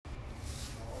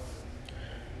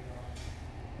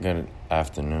Good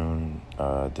afternoon.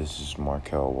 This is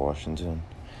Markel Washington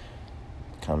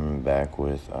coming back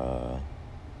with a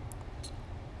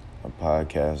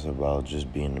podcast about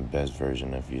just being the best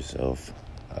version of yourself.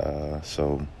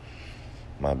 So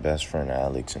my best friend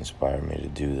Alex inspired me to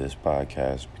do this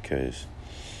podcast because,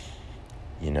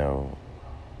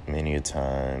 many a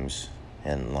times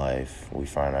in life we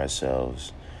find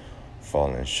ourselves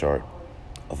falling short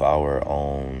of our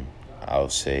own, I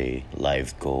would say,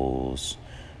 life goals,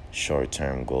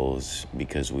 short-term goals,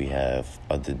 because we have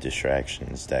other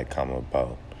distractions that come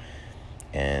about.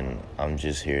 And I'm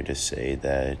just here to say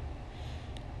that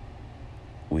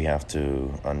we have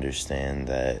to understand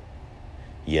that,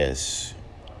 yes,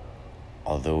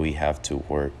 although we have to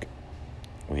work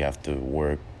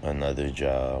another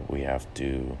job, we have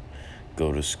to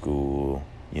go to school,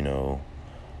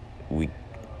 we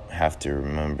have to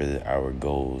remember our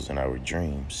goals and our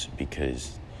dreams,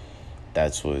 because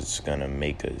that's what's going to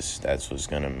make us. That's what's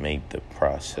going to make the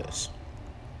process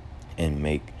and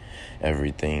make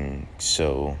everything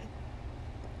so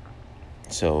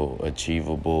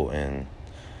achievable and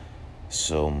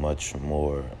so much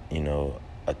more,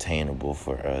 attainable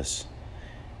for us.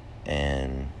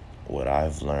 And what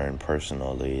I've learned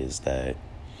personally is that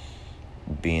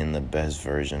being the best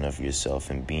version of yourself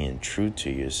and being true to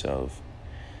yourself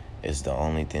is the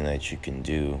only thing that you can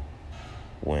do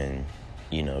when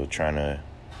trying to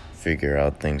figure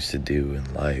out things to do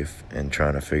in life and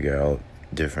trying to figure out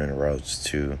different routes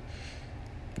to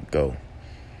go.